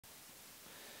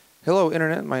Hello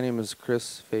Internet, my name is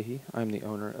Chris Fahey. I'm the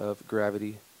owner of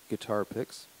Gravity Guitar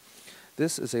Picks.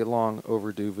 This is a long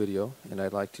overdue video, and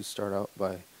I'd like to start out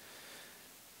by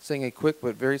saying a quick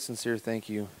but very sincere thank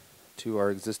you to our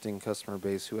existing customer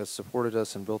base who has supported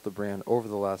us and built the brand over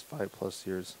the last 5+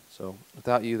 years. So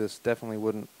without you, this definitely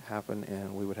wouldn't happen,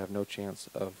 and we would have no chance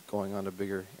of going on to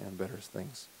bigger and better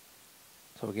things.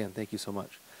 So again, thank you so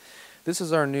much. This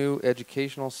is our new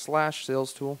educational /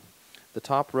 sales tool. The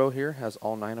top row here has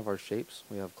all 9 of our shapes.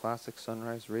 We have Classic,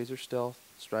 Sunrise, Razor Stealth,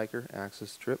 Striker,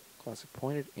 Axis, Trip, Classic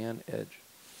Pointed, and Edge.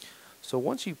 So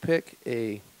once you pick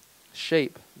a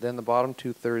shape, then the bottom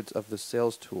 2/3 of the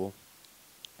sales tool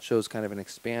shows kind of an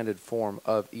expanded form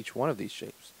of each one of these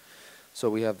shapes. So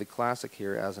we have the Classic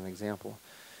here as an example.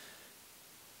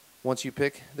 Once you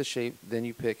pick the shape, then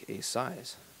you pick a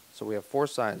size. So we have 4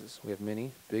 sizes. We have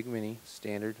Mini, Big Mini,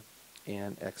 Standard,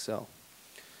 and XL.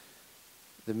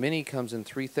 The Mini comes in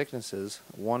 3 thicknesses,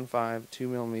 1.5,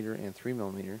 2mm, and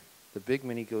 3mm. The Big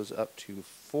Mini goes up to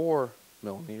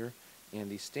 4mm,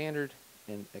 and the Standard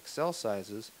and XL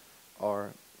sizes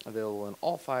are available in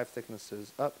all 5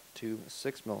 thicknesses up to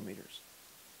 6mm.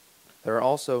 There are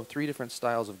also 3 different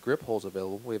styles of grip holes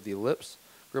available. We have the ellipse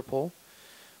grip hole,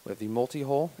 we have the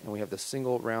multi-hole, and we have the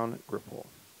single round grip hole.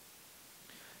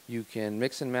 You can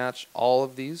mix and match all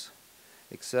of these,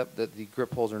 except that the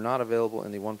grip holes are not available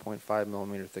in the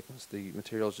 1.5mm thickness. The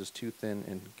material is just too thin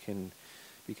and can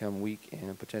become weak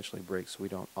and potentially break, so we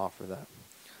don't offer that.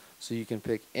 So you can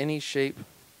pick any shape,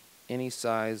 any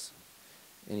size,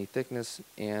 any thickness,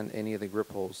 and any of the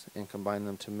grip holes and combine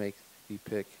them to make the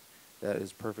pick that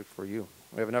is perfect for you.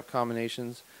 We have enough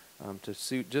combinations to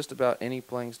suit just about any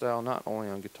playing style, not only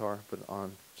on guitar, but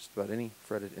on just about any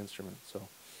fretted instrument. So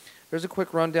there's a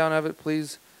quick rundown of it.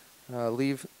 Please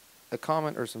leave a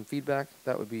comment or some feedback.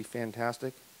 That would be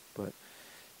fantastic. But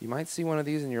you might see one of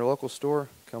these in your local store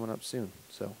coming up soon.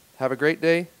 So have a great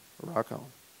day. Rock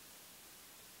on.